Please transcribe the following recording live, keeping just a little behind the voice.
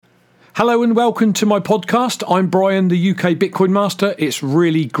Hello and welcome to my podcast. I'm Brian, the UK Bitcoin Master. It's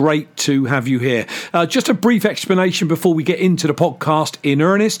really great to have you here. Just a brief explanation before we get into the podcast in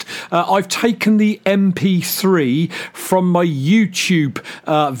earnest. I've taken the MP3 from my YouTube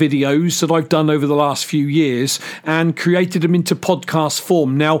videos that I've done over the last few years and created them into podcast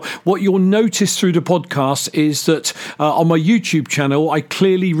form. Now, what you'll notice through the podcast is that on my YouTube channel, I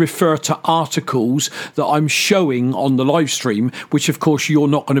clearly refer to articles that I'm showing on the live stream, which of course you're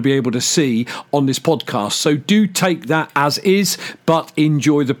not going to be able to see on this podcast. So do take that as is, but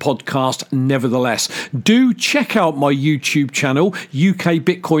enjoy the podcast nevertheless. Do check out my YouTube channel,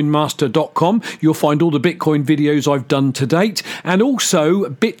 ukbitcoinmaster.com. You'll find all the Bitcoin videos I've done to date. And also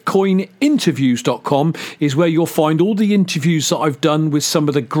bitcoininterviews.com is where you'll find all the interviews that I've done with some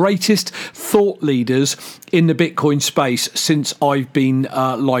of the greatest thought leaders in the Bitcoin space since I've been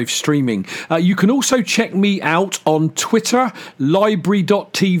live streaming. You can also check me out on Twitter,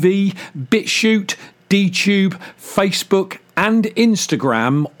 library.tv, BitChute, DTube, Facebook and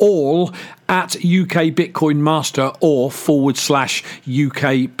Instagram, all at UK Bitcoin Master or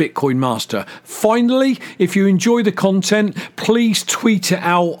 /UK Bitcoin Master. Finally, if you enjoy the content, please tweet it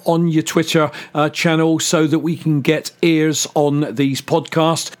out on your Twitter channel so that we can get ears on these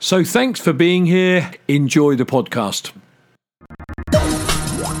podcasts. So thanks for being here. Enjoy the podcast.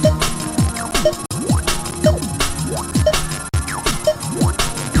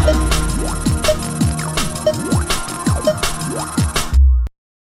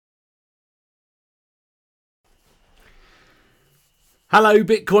 Hello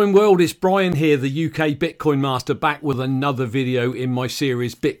Bitcoin world, it's Brian here, the UK Bitcoin Master, back with another video in my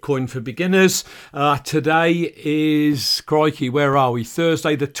series Bitcoin for Beginners. Today is, crikey, where are we?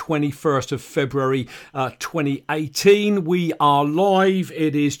 Thursday the 21st of February 2018. We are live,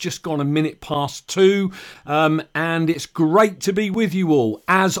 it is just gone 2:01, and it's great to be with you all.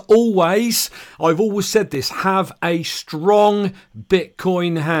 As always, I've always said this, have a strong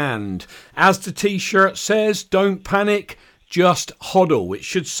Bitcoin hand. As the t-shirt says, don't panic, just hodl. It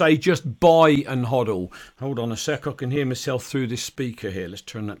should say just buy and hodl. Hold on a sec, I can hear myself through this speaker here. Let's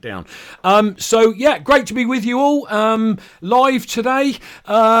turn that down. So yeah, great to be with you all live today.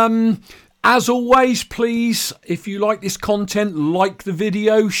 As always, please, if you like this content, like the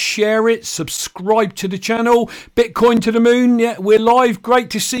video, share it, subscribe to the channel. Bitcoin to the moon, yeah, we're live. Great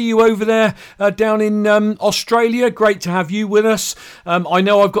to see you over there down in Australia. Great to have you with us. I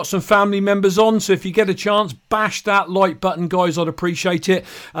know I've got some family members on, so if you get a chance, bash that like button, guys. I'd appreciate it.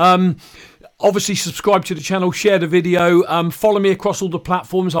 Obviously, subscribe to the channel, share the video, follow me across all the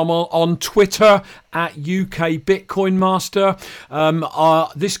platforms. I'm on Twitter at UK Bitcoin Master.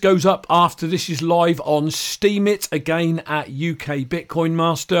 This goes up after this is live on Steemit, again at UK Bitcoin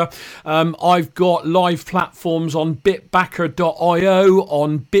Master. I've got live platforms on bitbacker.io,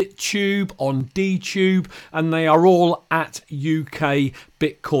 on BitTube, on DTube, and they are all at UK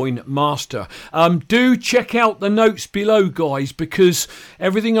Bitcoin Master. Do check out the notes below, guys, because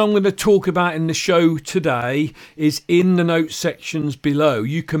everything I'm going to talk about in the show today is in the notes sections below.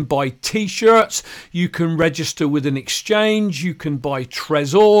 You can buy t-shirts, you can register with an exchange, you can buy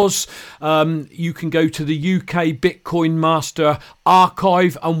Trezors, you can go to the UK Bitcoin Master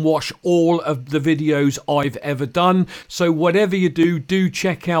archive and watch all of the videos I've ever done. So whatever you do, do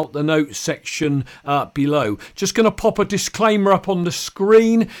check out the notes section below. Just going to pop a disclaimer up on the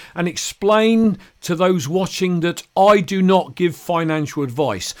screen and explain to those watching that I do not give financial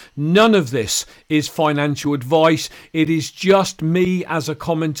advice. None of this is financial advice. It is just me as a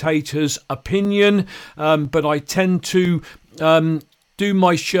commentator's opinion, but I tend to do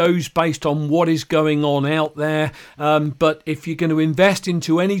my shows based on what is going on out there. But if you're going to invest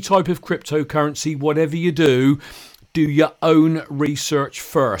into any type of cryptocurrency, whatever you do your own research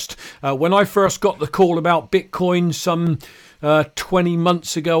first. When I first got the call about Bitcoin some 20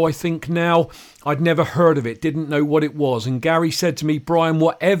 months ago, I think now, I'd never heard of it, didn't know what it was. And Gary said to me, Brian,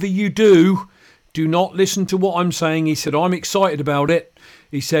 whatever you do not listen to what I'm saying. He said, I'm excited about it.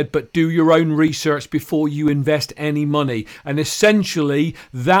 He said, but do your own research before you invest any money. And essentially,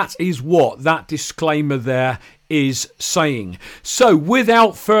 that is what that disclaimer there is saying. So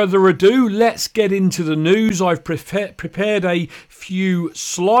without further ado, let's get into the news. I've prepared a few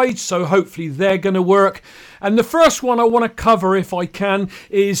slides, so hopefully they're going to work. And the first one I want to cover, if I can,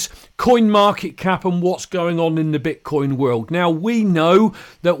 is coin market cap and what's going on in the Bitcoin world. Now, we know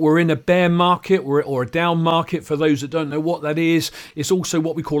that we're in a bear market or a down market. For those that don't know what that is, it's also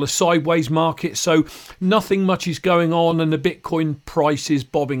what we call a sideways market. So nothing much is going on and the Bitcoin price is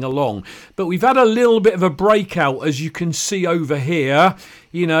bobbing along. But we've had a little bit of a breakout, as you can see over here,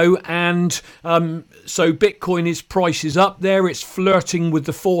 and so Bitcoin price is up there. It's flirting with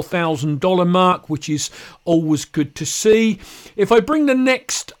the $4,000 mark, which is always good to see. If I bring the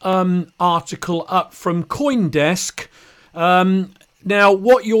next article up from CoinDesk, now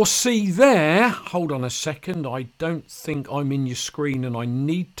what you'll see there, hold on a second, I don't think I'm in your screen and I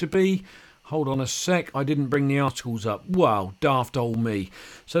need to be. Hold on a sec, I didn't bring the articles up. Wow, daft old me.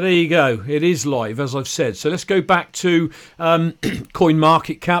 So there you go, it is live, as I've said. So let's go back to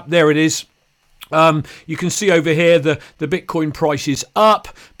CoinMarketCap. There it is. You can see over here the Bitcoin price is up,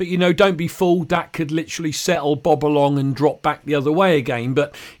 but don't be fooled, that could literally settle, bob along and drop back the other way again.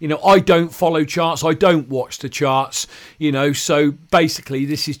 But I don't follow charts, I don't watch the charts, so basically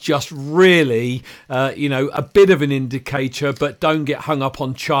this is just really a bit of an indicator, but don't get hung up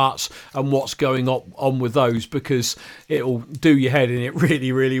on charts and what's going on with those, because it'll do your head in, it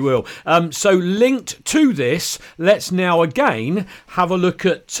really will. So linked to this, let's now again have a look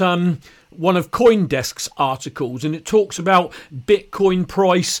at one of CoinDesk's articles, and it talks about Bitcoin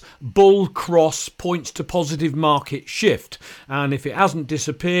price bull cross points to positive market shift. And if it hasn't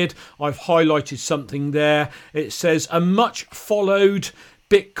disappeared, I've highlighted something there. It says a much followed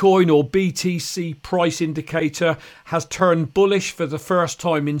Bitcoin or BTC price indicator has turned bullish for the first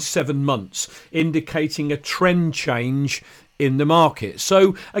time in 7 months, indicating a trend change in the market.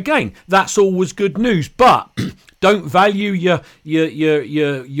 So again, that's always good news, but don't value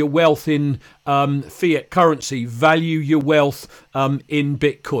your wealth in fiat currency. Value your wealth in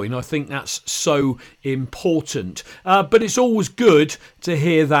Bitcoin. I think that's so important. But it's always good to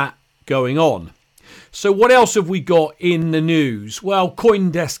hear that going on. So what else have we got in the news? Well,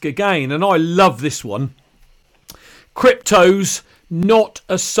 CoinDesk again, and I love this one. Crypto's not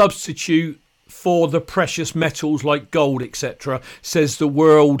a substitute for the precious metals like gold, etc., says the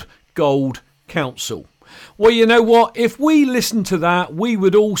World Gold Council. Well, you know what? If we listened to that, we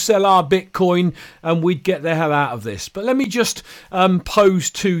would all sell our Bitcoin and we'd get the hell out of this. But let me just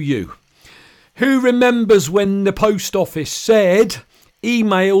pose to you. Who remembers when the post office said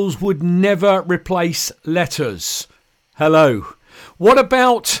emails would never replace letters? Hello. What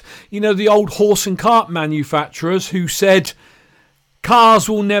about, the old horse and cart manufacturers who said cars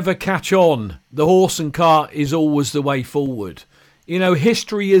will never catch on, the horse and cart is always the way forward?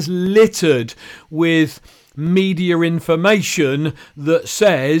 History is littered with media information that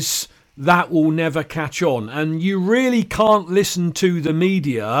says that will never catch on. And you really can't listen to the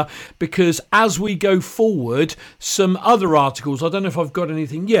media, because as we go forward, some other articles, I don't know if I've got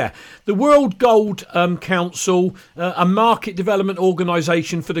anything. Yeah, the World Gold Council, a market development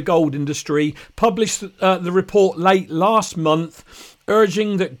organisation for the gold industry, published the report late last month,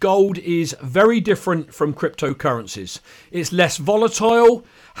 urging that gold is very different from cryptocurrencies. It's less volatile,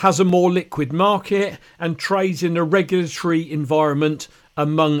 has a more liquid market, and trades in a regulatory environment,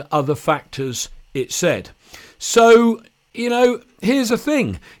 among other factors, it said. So, here's the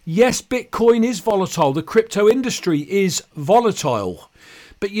thing. Yes, Bitcoin is volatile. The crypto industry is volatile.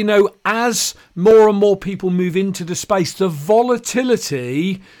 But, as more and more people move into the space, the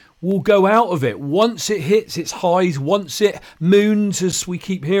volatility will go out of it. Once it hits its highs, once it moons, as we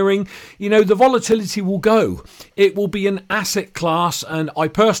keep hearing, the volatility will go. It will be an asset class, and I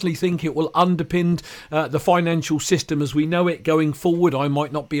personally think it will underpin the financial system as we know it going forward. I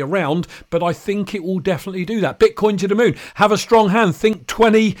might not be around, but I think it will definitely do that. Bitcoin to the moon. Have a strong hand. Think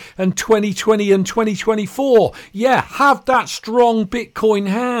 20 and 2020 and 2024. Yeah, have that strong Bitcoin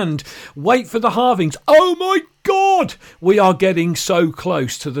hand. Wait for the halvings. Oh my God, we are getting so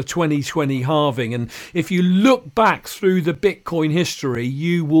close to the 2020 halving. And if you look back through the Bitcoin history,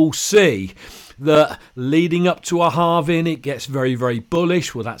 you will see that leading up to a halving, it gets very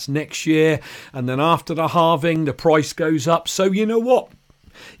bullish. Well, that's next year. And then after the halving, the price goes up. So you know what?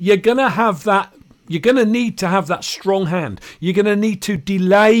 You're going to have that. You're going to need to have that strong hand. You're going to need to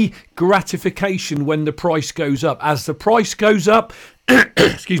delay gratification when the price goes up. As the price goes up,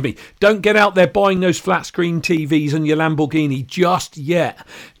 excuse me, don't get out there buying those flat screen TVs and your Lamborghini just yet.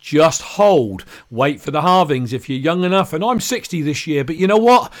 Just hold. Wait for the halvings if you're young enough. And I'm 60 this year, but you know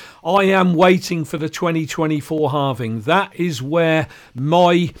what? I am waiting for the 2024 halving. That is where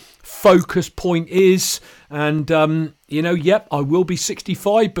my focus point is. And, yep, I will be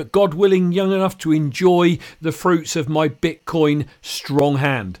 65, but God willing, young enough to enjoy the fruits of my Bitcoin strong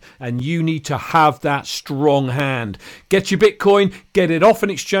hand. And you need to have that strong hand. Get your Bitcoin, get it off an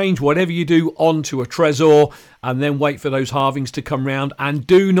exchange, whatever you do, onto a Trezor, and then wait for those halvings to come round, and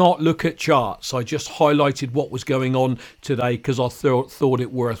do not look at charts. I just highlighted what was going on today because I thought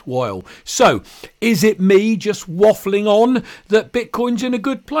it worthwhile. So, is it me just waffling on that Bitcoin's in a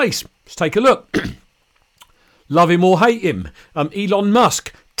good place? Let's take a look. Love him or hate him. Elon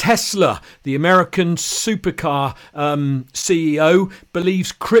Musk, Tesla, the American supercar CEO,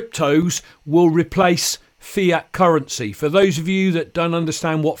 believes cryptos will replace fiat currency. For those of you that don't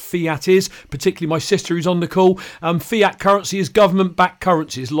understand what fiat is, particularly my sister who's on the call, fiat currency is government-backed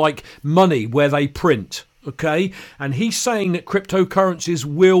currencies like money where they print. Okay, and he's saying that cryptocurrencies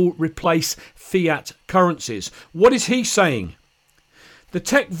will replace fiat currencies. What is he saying? The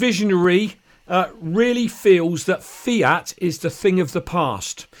tech visionary really feels that fiat is the thing of the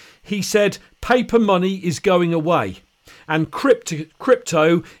past. He said paper money is going away, and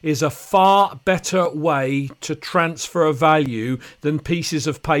crypto is a far better way to transfer value than pieces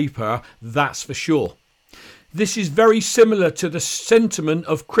of paper, that's for sure. This is very similar to the sentiment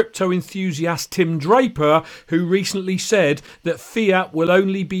of crypto enthusiast Tim Draper, who recently said that fiat will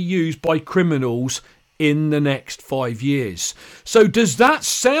only be used by criminals in the next 5 years. So does that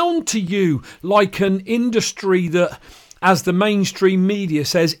sound to you like an industry that, as the mainstream media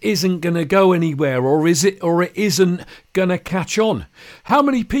says, isn't going to go anywhere, or it isn't going to catch on? How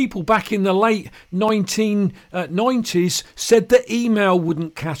many people back in the late 1990s said that email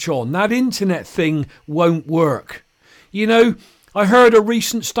wouldn't catch on, that internet thing won't work? You know, I heard a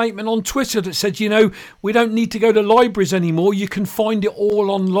recent statement on Twitter that said, you know, we don't need to go to libraries anymore, you can find it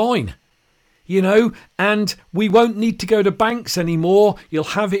all online. You know, and we won't need to go to banks anymore. You'll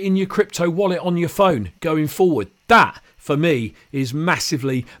have it in your crypto wallet on your phone going forward. That, for me, is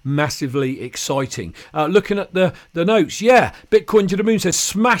massively, massively exciting. Looking at the notes, yeah, Bitcoin to the Moon says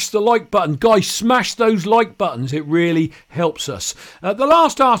smash the like button. Guys, smash those like buttons. It really helps us. The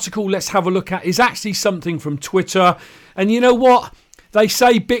last article let's have a look at is actually something from Twitter. And you know what? They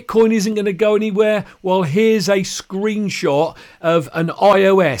say Bitcoin isn't going to go anywhere. Well, here's a screenshot of an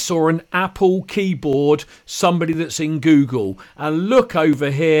iOS or an Apple keyboard, somebody that's in Google. And look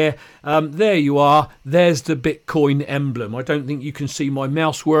over here. There you are. There's the Bitcoin emblem. I don't think you can see my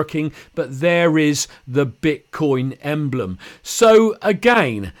mouse working, but there is the Bitcoin emblem. So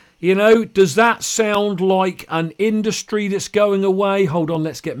again, you know, does that sound like an industry that's going away? Hold on,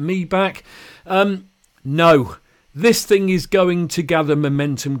 let's get me back. No. This thing is going to gather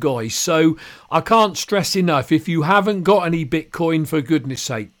momentum, guys. So I can't stress enough, if you haven't got any Bitcoin, for goodness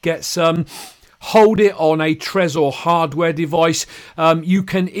sake, get some. Hold it on a Trezor hardware device. You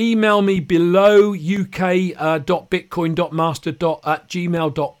can email me below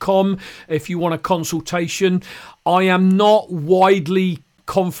uk.bitcoin.master@gmail.com if you want a consultation. I am not widely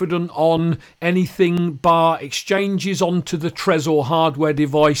confident on anything bar exchanges onto the Trezor hardware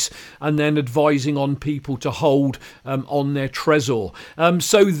device and then advising on people to hold on their Trezor.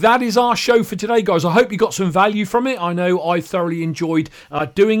 So that is our show for today, guys. I hope you got some value from it. I know I thoroughly enjoyed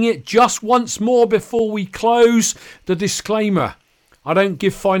doing it. Just once more before we close, the disclaimer: I don't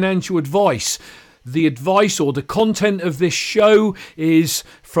give financial advice. The advice or the content of this show is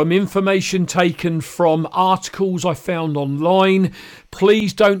from information taken from articles I found online.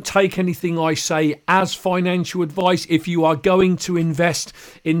 Please don't take anything I say as financial advice. If you are going to invest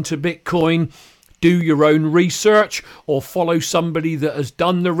into Bitcoin, do your own research or follow somebody that has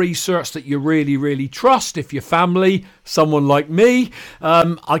done the research that you really, really trust. If you're family, someone like me,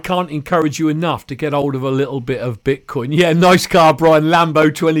 I can't encourage you enough to get hold of a little bit of Bitcoin. Yeah, nice car, Brian.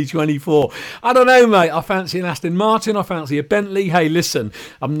 Lambo 2024. I don't know, mate. I fancy an Aston Martin. I fancy a Bentley. Hey, listen,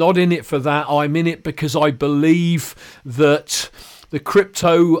 I'm not in it for that. I'm in it because I believe that the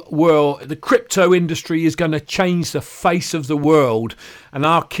crypto world, the crypto industry is going to change the face of the world, and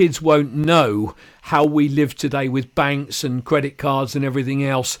our kids won't know how we live today with banks and credit cards and everything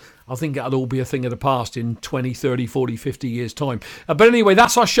else. I think that'll all be a thing of the past in 20, 30, 40, 50 years' time. But anyway,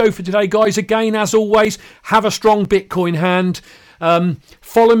 that's our show for today, guys. Again, as always, have a strong Bitcoin hand.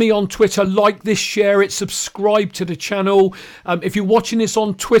 Follow me on Twitter, like this, share it, subscribe to the channel. If you're watching this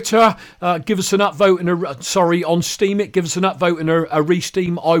on Twitter, give us an upvote and on Steam it, give us an upvote and a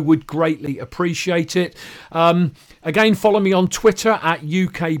resteam. I would greatly appreciate it. Again, follow me on Twitter at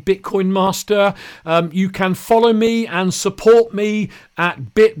UK Bitcoin Master. You can follow me and support me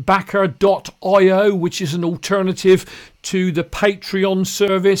at bitbacker.io, which is an alternative to the Patreon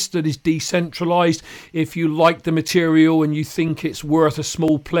service that is decentralized if you like the material and you think it's worth a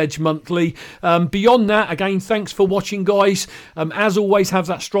small pledge monthly. Beyond that, again, thanks for watching, guys. As always, have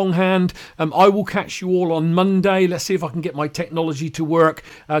that strong hand. I will catch you all on Monday. Let's see if I can get my technology to work.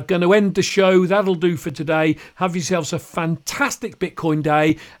 Going to end the show. That'll do for today. Have yourselves a fantastic Bitcoin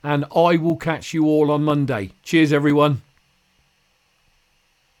day, and I will catch you all on Monday. Cheers, everyone.